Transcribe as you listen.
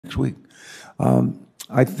next week.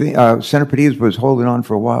 I think Senator Padilla was holding on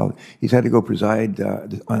for a while. He's had to go preside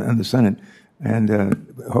on the Senate, and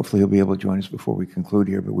hopefully he'll be able to join us before we conclude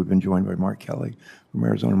here. But we've been joined by Mark Kelly from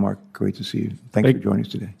Arizona. Mark, great to see you. Thanks for joining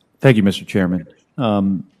us today. Thank you, Mr. Chairman.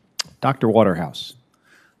 Dr. Waterhouse,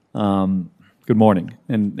 good morning,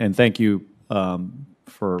 and thank you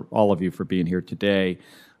for all of you for being here today.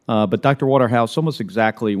 But Dr. Waterhouse, almost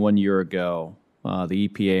exactly 1 year ago, the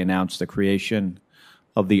EPA announced the creation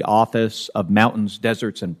of the Office of Mountains,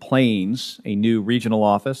 Deserts, and Plains, a new regional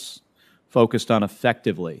office focused on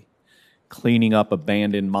effectively cleaning up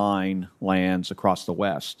abandoned mine lands across the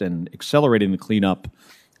West and accelerating the cleanup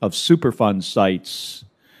of Superfund sites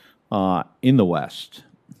in the West.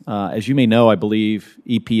 As you may know, I believe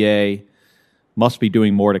EPA must be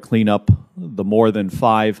doing more to clean up the more than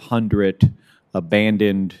 500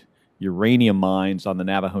 abandoned uranium mines on the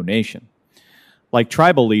Navajo Nation. Like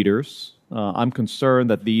tribal leaders, I'm concerned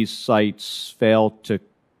that these sites fail to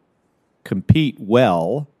compete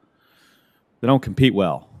well. They don't compete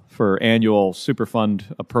well for annual Superfund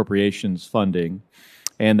appropriations funding,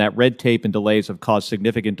 and that red tape and delays have caused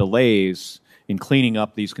significant delays in cleaning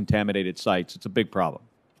up these contaminated sites. It's a big problem.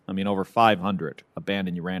 I mean, over 500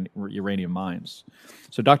 abandoned uranium mines.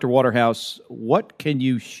 So, Dr. Waterhouse, what can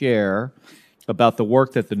you share about the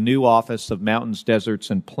work that the new Office of Mountains, Deserts,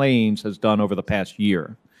 and Plains has done over the past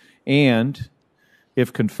year? And,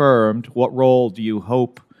 if confirmed, what role do you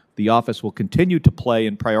hope the office will continue to play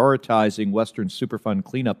in prioritizing Western Superfund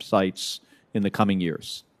cleanup sites in the coming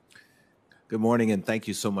years? Good morning, and thank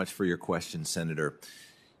you so much for your question, Senator.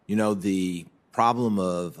 You know, the problem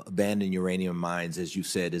of abandoned uranium mines, as you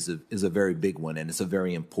said, is a very big one, and it's a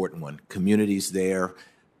very important one. Communities there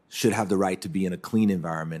should have the right to be in a clean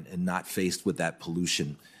environment and not faced with that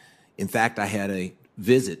pollution. In fact, I had a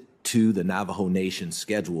visit to the Navajo Nation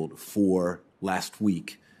scheduled for last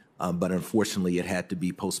week, but unfortunately it had to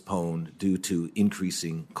be postponed due to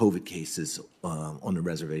increasing COVID cases on the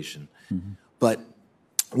reservation. But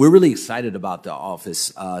we're really excited about the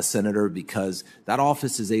office, Senator, because that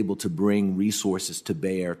office is able to bring resources to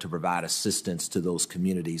bear to provide assistance to those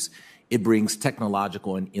communities. It brings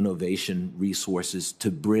technological and innovation resources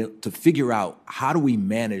to figure out how do we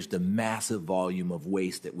manage the massive volume of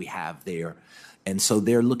waste that we have there. And so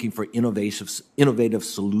they're looking for innovative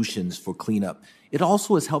solutions for cleanup. It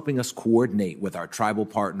also is helping us coordinate with our tribal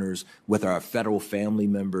partners, with our federal family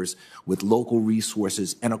members, with local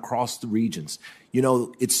resources, and across the regions. You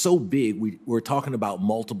know, it's so big. We're talking about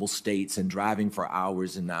multiple states and driving for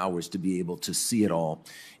hours and hours to be able to see it all.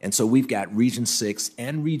 And so we've got Region 6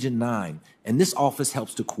 and Region 9. And this office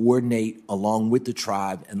helps to coordinate along with the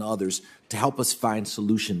tribe and others to help us find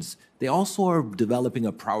solutions. They also are developing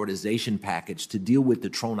a prioritization package to deal with the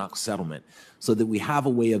Tronox settlement so that we have a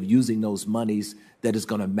way of using those monies that is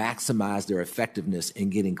going to maximize their effectiveness in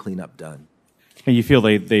getting cleanup done. And you feel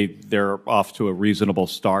they're off to a reasonable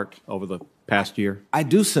start over the past year? I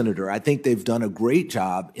do, Senator. I think they've done a great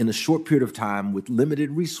job in a short period of time with limited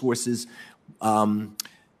resources.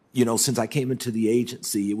 You know, since I came into the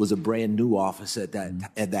agency, it was a brand new office at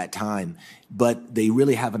that time, but they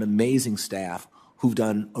really have an amazing staff who've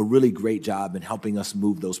done a really great job in helping us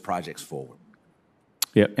move those projects forward.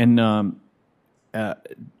 Yeah, and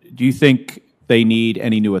do you think they need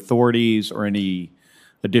any new authorities or any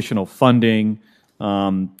additional funding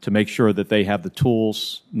to make sure that they have the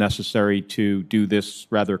tools necessary to do this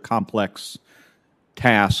rather complex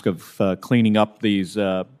task of cleaning up these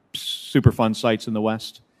Superfund sites in the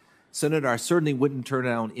West? Senator, I certainly wouldn't turn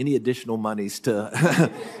down any additional monies to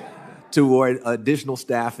toward additional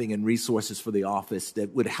staffing and resources for the office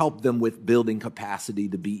that would help them with building capacity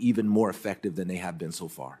to be even more effective than they have been so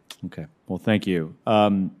far. Okay. Well, thank you.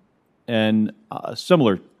 And a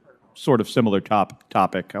similar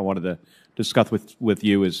topic I wanted to discuss with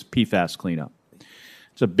you is PFAS cleanup.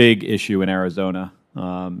 It's a big issue in Arizona,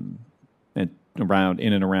 and in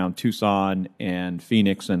and around Tucson and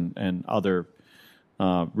Phoenix and other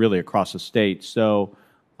really across the state. So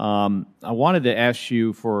I wanted to ask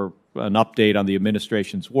you for an update on the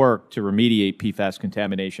administration's work to remediate PFAS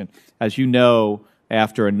contamination. As you know,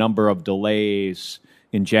 after a number of delays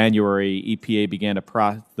in January, EPA began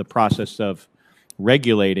the process of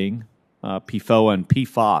regulating PFOA and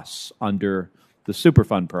PFOS under the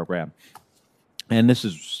Superfund program. And this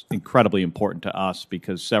is incredibly important to us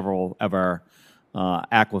because several of our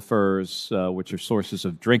aquifers, which are sources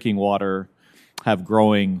of drinking water, have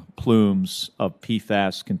growing plumes of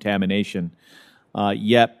PFAS contamination.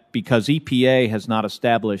 Yet, because EPA has not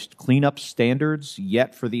established cleanup standards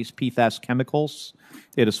yet for these PFAS chemicals,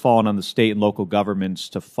 it has fallen on the state and local governments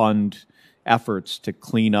to fund efforts to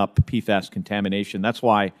clean up PFAS contamination. That's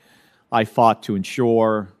why I fought to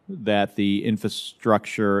ensure that the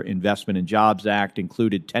Infrastructure Investment and Jobs Act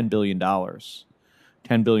included $10 billion to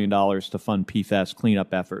fund PFAS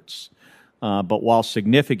cleanup efforts. But while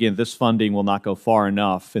significant, this funding will not go far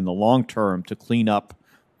enough in the long term to clean up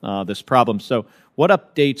this problem. So what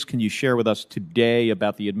updates can you share with us today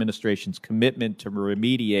about the administration's commitment to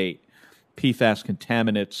remediate PFAS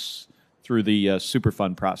contaminants through the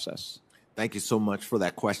Superfund process? Thank you so much for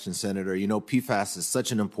that question, Senator. You know, PFAS is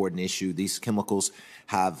such an important issue. These chemicals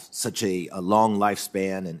have such a long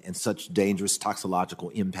lifespan and such dangerous toxicological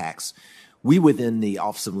impacts. We within the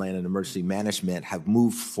Office of Land and Emergency Management have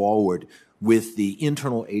moved forward with the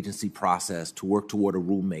internal agency process to work toward a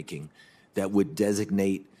rulemaking that would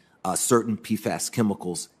designate certain PFAS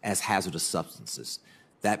chemicals as hazardous substances.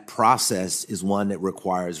 That process is one that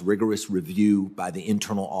requires rigorous review by the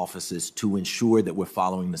internal offices to ensure that we're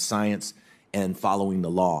following the science and following the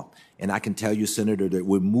law. And I can tell you, Senator, that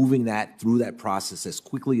we're moving that through that process as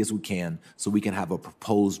quickly as we can so we can have a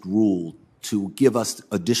proposed rule to give us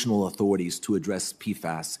additional authorities to address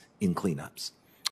PFAS in cleanups.